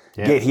line,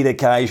 get hit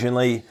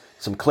occasionally,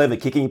 some clever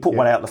kicking. He put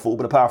one out in the full,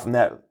 but apart from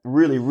that,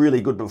 really,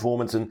 really good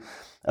performance and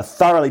a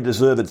thoroughly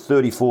deserved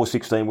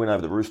 34-16 win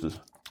over the Roosters.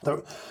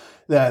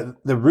 The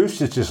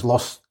Roosters just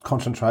lost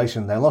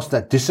concentration. They lost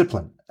that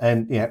discipline.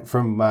 And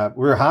from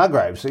Rhea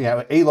Hargraves,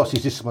 he lost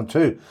his discipline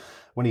too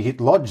when he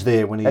hit Lodge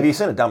there. Have you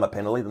seen a dumber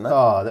penalty than that?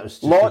 Oh, that was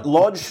just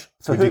Lodge.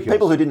 For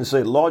people who didn't see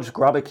it, Lodge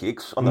grubber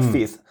kicks on the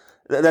 5th.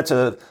 That's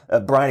a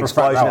brain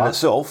explosion in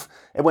itself.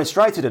 It went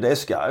straight to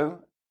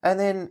Tedesco, and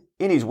then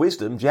in his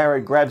wisdom,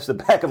 Jared grabs the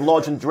back of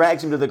Lodge and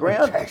drags him to the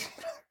ground.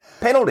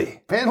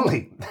 Penalty.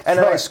 And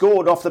then they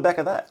scored off the back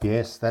of that.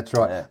 Yes, that's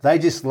right. Yeah. They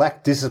just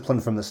lack discipline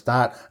from the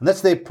start, and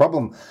that's their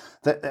problem.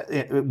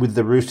 With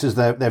the Roosters,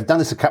 they've done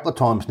this a couple of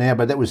times now,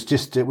 but it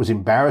was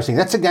embarrassing.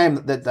 That's a game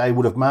that they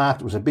would have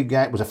marked. It was a big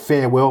game. It was a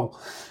farewell,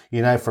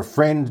 for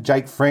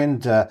Jake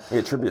Friend.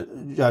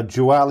 Tribute.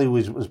 Juwali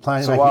was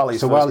playing.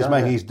 Sawali's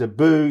making his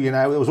debut.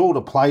 It was all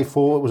to play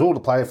for.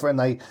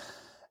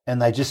 And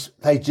they just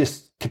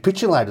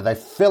capitulated. They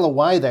fell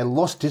away. They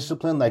lost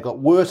discipline. They got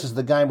worse as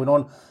the game went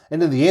on.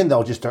 And in the end, they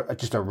were just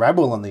a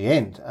rabble in the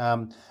end,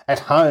 at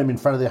home in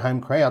front of their home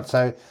crowd.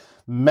 So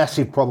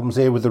massive problems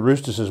there with the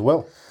Roosters as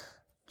well.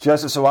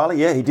 Joseph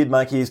Sawali, he did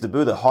make his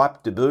debut, the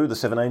hype debut, the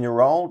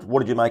 17-year-old. What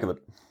did you make of it?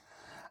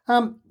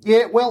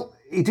 Well,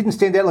 he didn't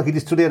stand out like he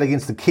just stood out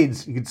against the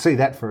kids. You could see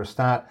that for a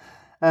start.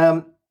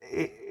 He's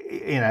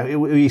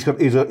got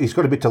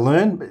a bit to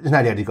learn. But there's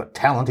no doubt he's got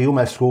talent. He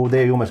almost scored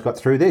there. He almost got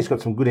through there. He's got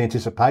some good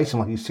anticipation,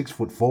 like he's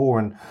 6'4"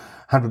 and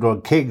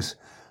 100-odd kegs.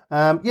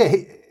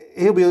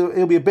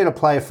 He'll be a better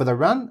player for the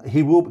run.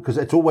 He will, because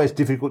it's always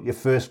difficult your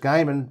first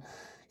game. And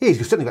he's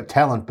certainly got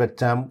talent,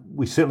 but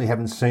we certainly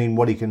haven't seen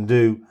what he can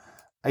do.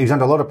 He was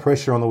under a lot of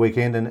pressure on the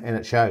weekend, and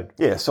it showed.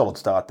 Yeah, solid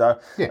start, though.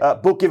 Yeah.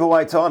 Book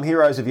giveaway time.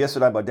 Heroes of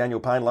Yesterday by Daniel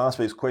Payne. Last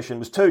week's question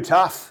was too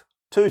tough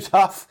for our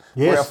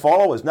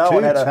followers. No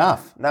one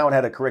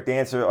had a correct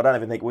answer. I don't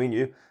even think we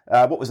knew.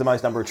 What was the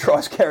most number of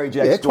tries Gary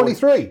Jack scored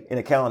 23. in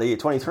a calendar year?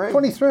 23?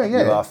 23,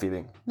 yeah. You are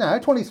fibbing. No,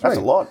 23. That's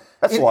a lot.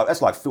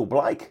 That's like Phil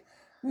Blake.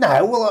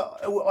 No, well,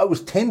 I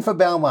was 10 for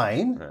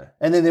Balmain,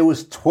 and then there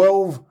was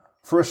 12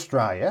 for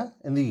Australia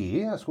in the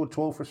year. I scored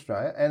 12 for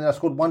Australia, and I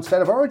scored one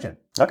State of Origin.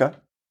 Okay.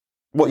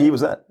 What year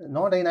was that?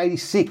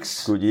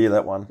 1986. Good year,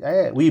 that one.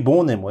 Yeah. Were you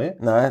born then, were you?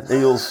 No,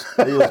 Eels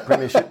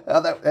premiership.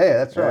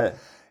 That's right.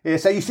 Yeah,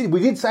 so you see,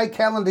 we did say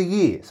calendar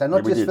year, so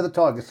not just for the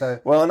Tigers. So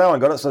well, no one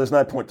got it, so there's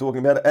no point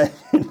talking about it.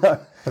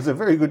 It's a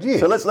very good year.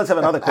 So let's have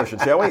another question,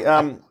 shall we?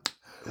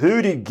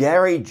 Who did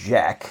Gary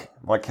Jack,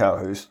 my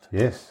co-host,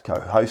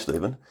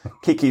 even,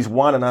 kick his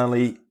one and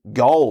only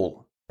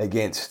goal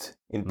against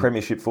in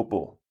premiership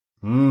football?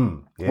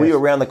 Yes. Were you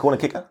around the corner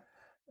kicker?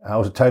 I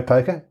was a toe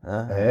poker.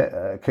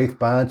 Keith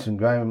Barnes and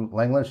Graham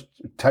Langland,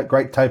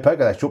 great toe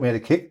poker. They taught me how to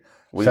kick.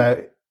 You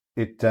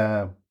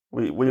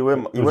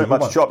weren't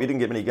much chop. You didn't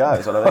get many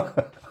goes, I don't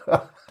think.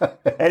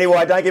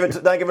 Anyway, don't give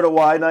it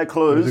away. No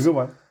clues. It was a good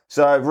one.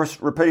 So,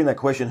 repeating that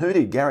question, who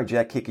did Gary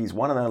Jack kick his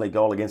one and only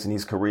goal against in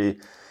his career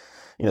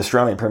in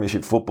Australian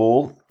Premiership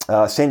football?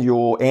 Send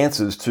your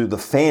answers to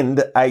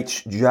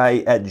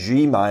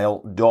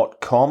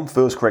thefendhj@gmail.com.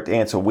 First correct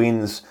answer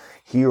wins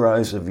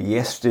Heroes of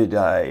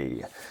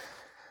Yesterday.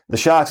 The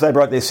Sharks, they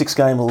broke their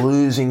 6-game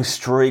losing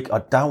streak.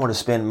 I don't want to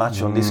spend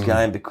much on this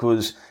game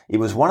because it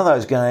was one of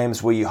those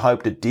games where you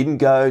hoped it didn't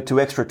go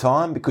to extra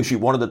time because you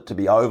wanted it to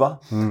be over.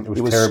 It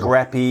was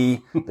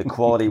scrappy. The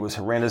quality was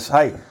horrendous.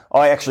 Hey,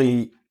 I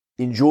actually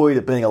enjoyed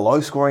it being a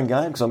low-scoring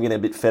game because I'm getting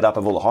a bit fed up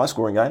of all the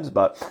high-scoring games.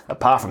 But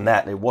apart from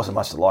that, there wasn't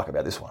much to like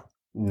about this one.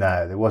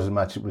 No, there wasn't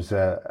much. It was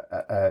an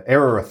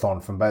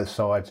error-a-thon from both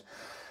sides.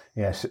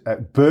 Yes,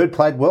 Bird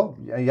played well.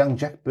 Young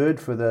Jack Bird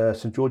for the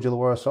St George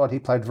Illawarra side. He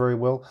played very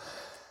well.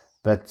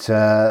 But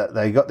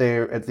they got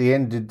there at the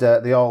end, did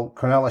the old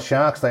Cronulla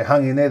Sharks. They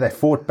hung in there. They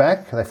fought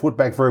back. They fought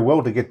back very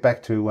well to get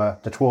back to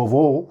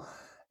 12-all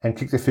and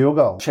kick the field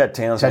goal. Chad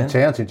Townsend,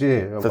 yeah.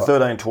 For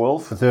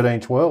 13-12. For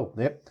 13-12,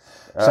 yep.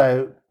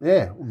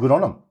 Good on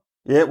them.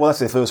 Yeah, well, that's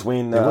their first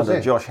win under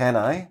Josh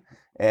Hannay.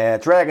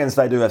 Dragons,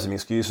 they do have some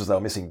excuses. They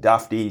were missing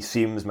Dufty,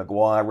 Sims,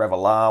 Maguire,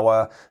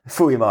 Ravalawa,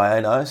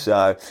 Fuimaono.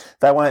 So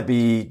they won't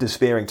be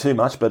despairing too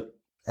much. But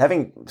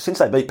since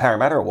they beat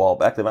Parramatta a while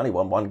back, they've only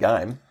won one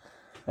game.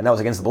 And that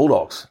was against the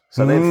Bulldogs.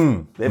 So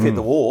they've hit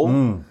the wall.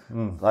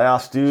 They are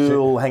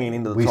still hanging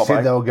into the top 8. We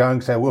said they were going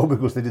so well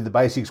because they did the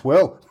basics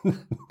well.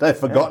 They've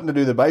forgotten to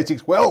do the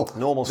basics well.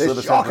 Normal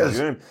service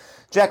resume.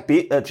 Jack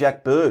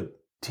Bird,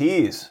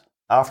 tears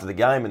after the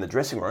game in the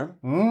dressing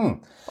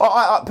room.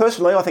 I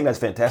personally, I think that's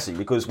fantastic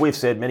because we've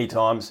said many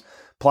times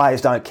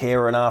players don't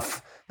care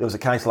enough. There was a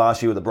case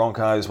last year where the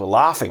Broncos were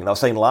laughing. They were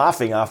seen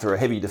laughing after a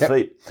heavy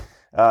defeat.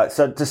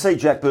 So to see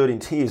Jack Bird in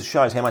tears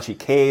shows how much he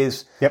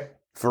cares.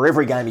 For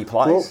every game he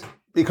plays. Well,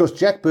 because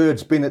Jack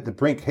Bird's been at the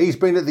brink. He's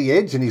been at the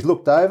edge and he's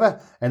looked over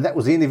and that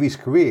was the end of his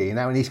career,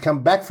 and he's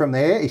come back from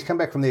there. He's come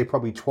back from there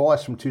probably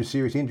twice from 2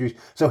 serious injuries.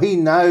 So he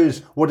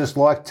knows what it's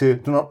like to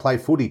not play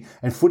footy.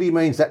 And footy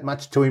means that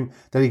much to him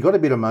that he got a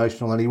bit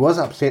emotional and he was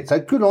upset. So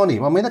good on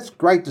him. I mean, that's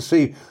great to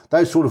see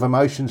those sort of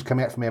emotions come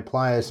out from our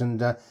players, and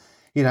that's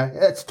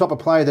the type of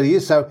player that he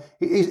is. So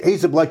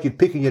he's the bloke you'd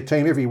pick in your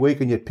team every week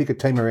and you'd pick a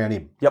team around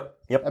him. Yep.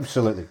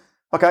 Absolutely.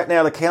 Okay,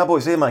 now the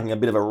Cowboys, they're making a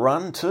bit of a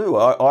run too.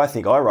 I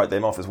think I wrote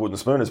them off as wooden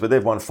spooners, but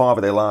they've won 5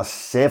 of their last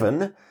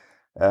 7.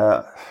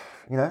 I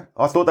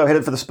thought they were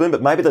headed for the spoon,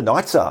 but maybe the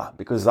Knights are,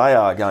 because they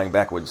are going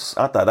backwards,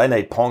 aren't they? They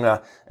need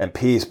Ponga and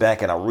Pearce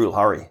back in a real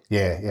hurry.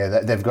 Yeah,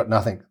 they've got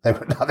nothing. They've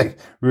got nothing,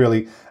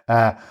 really.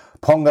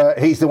 Ponga,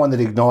 he's the one that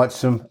ignites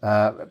them.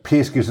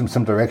 Pearce gives them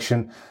some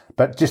direction,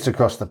 but just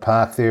across the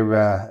park,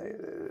 they're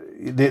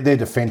their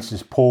defence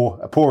is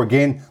poor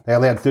again. They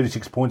allowed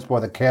 36 points by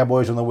the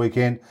Cowboys on the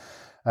weekend.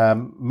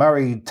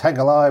 Murray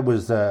Tagalai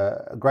was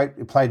great.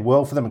 He played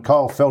well for them, and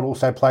Kyle Feld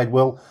also played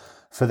well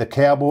for the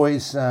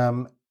Cowboys.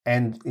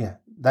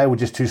 They were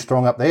just too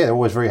strong up there. They're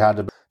always very hard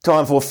to beat.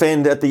 Time for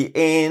Fend at the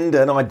end,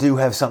 and I do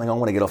have something I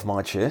want to get off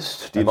my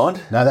chest. Do you mind?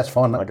 No, that's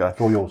fine, mate. Okay.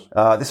 It's all yours.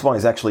 This one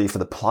is actually for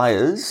the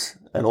players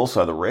and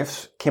also the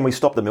refs. Can we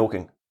stop the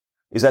milking?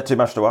 Is that too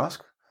much to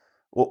ask?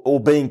 Or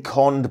being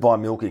conned by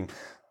milking?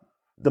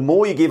 The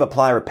more you give a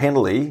player a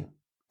penalty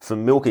for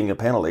milking a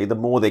penalty, the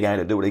more they're going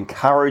to do it. It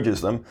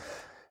encourages them.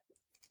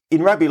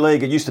 In rugby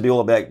league, it used to be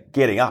all about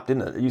getting up,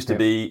 didn't it? It used to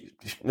be,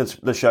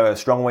 let's show how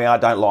strong we are,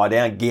 don't lie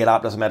down, get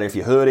up, doesn't matter if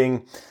you're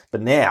hurting.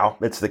 But now,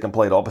 it's the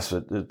complete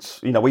opposite.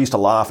 It's, we used to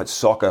laugh at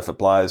soccer for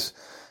players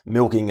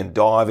milking and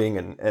diving,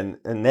 and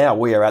now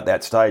we are at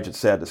that stage, it's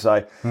sad to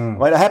say. I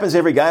mean, it happens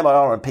every game, I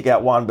don't want to pick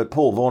out one, but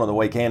Paul Vaughan on the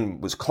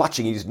weekend was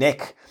clutching his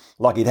neck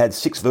like he'd had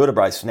 6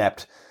 vertebrae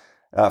snapped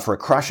for a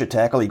crusher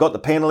tackle. He got the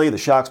penalty, the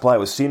Sharks player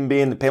was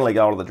Simbin, the penalty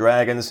goal to the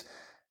Dragons,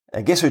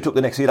 and guess who took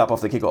the next hit up off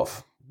the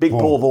kickoff? Big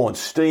Paul Vaughan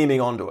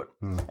steaming onto it.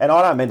 And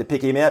I don't mean to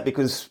pick him out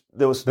because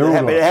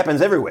it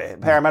happens everywhere.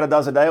 Parramatta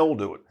does it, they all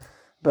do it.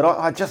 But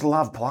I just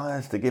love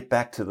players to get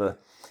back to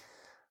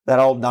that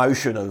old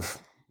notion of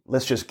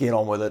let's just get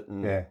on with it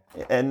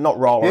and not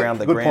roll around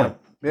the ground.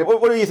 Yep.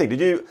 What do you think?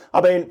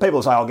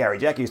 People say, Gary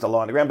Jack used to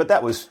lie on the ground, but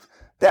that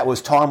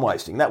was time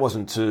wasting. That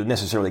wasn't to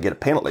necessarily get a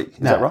penalty. Is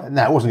that right?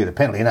 No, it wasn't to get a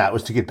penalty. No, it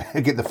was to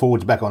get the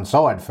forwards back on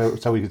side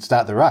so we could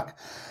start the ruck.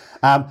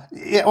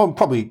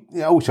 Probably.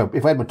 Also,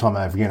 if I had my time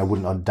over again, I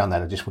wouldn't have done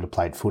that. I just would have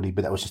played footy,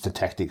 but that was just a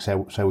tactic,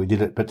 so we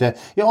did it. But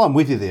I'm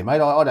with you there,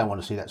 mate. I don't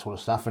want to see that sort of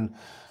stuff,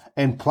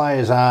 and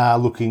players are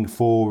looking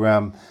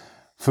for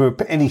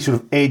any sort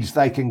of edge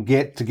they can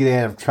get to get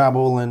out of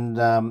trouble, and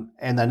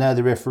they know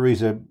the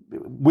referees are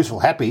whistle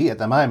happy at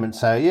the moment.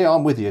 So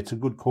I'm with you. It's a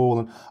good call,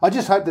 and I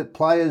just hope that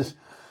players.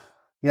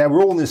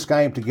 We're all in this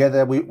game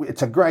together.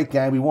 It's a great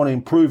game. We want to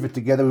improve it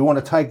together. We want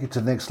to take it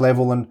to the next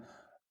level, and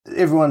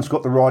everyone's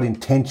got the right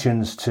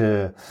intentions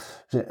to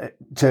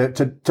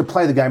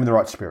play the game in the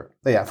right spirit.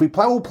 Yeah, if we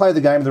all play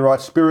the game in the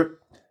right spirit,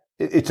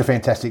 it's a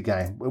fantastic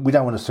game. We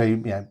don't want to see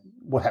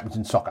what happens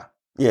in soccer.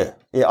 Yeah,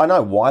 I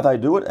know why they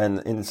do it, and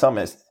in some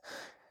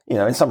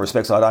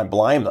respects, I don't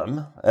blame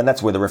them, and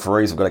that's where the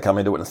referees have got to come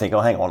into it and think,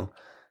 hang on,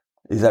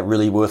 is that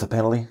really worth a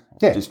penalty?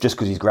 Yeah, just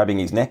because he's grabbing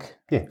his neck.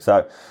 Yeah,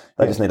 so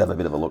they just need to have a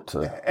bit of a look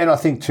too. And I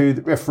think too,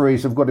 the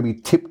referees have got to be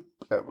tipped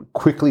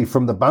quickly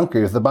from the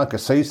bunker if the bunker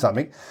sees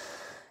something.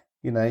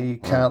 You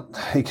can't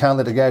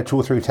let it go 2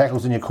 or 3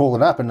 tackles and you call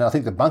it up. And I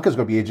think the bunker's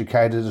got to be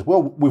educated as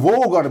well. We've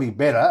all got to be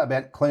better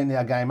about cleaning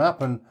our game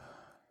up, and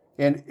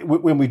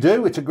when we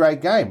do, it's a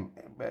great game.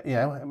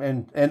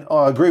 And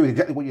I agree with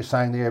exactly what you're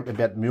saying there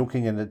about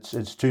milking, and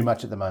it's too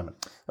much at the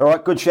moment. All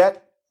right, good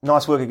chat.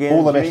 Nice work again,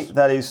 all the Jimmy. best.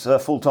 That is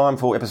full time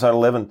for episode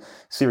 11,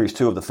 series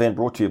 2 of the Fend,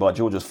 brought to you by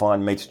George's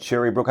Fine Meats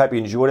Cherrybrook. Hope you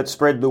enjoyed it.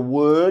 Spread the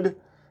word.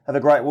 Have a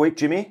great week,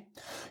 Jimmy.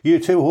 You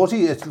too,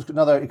 Hawsey. It's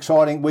another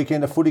exciting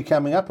weekend of footy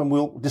coming up, and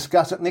we'll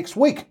discuss it next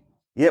week.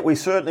 Yeah, we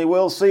certainly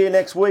will. See you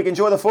next week.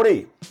 Enjoy the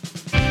footy.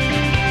 See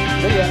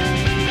ya.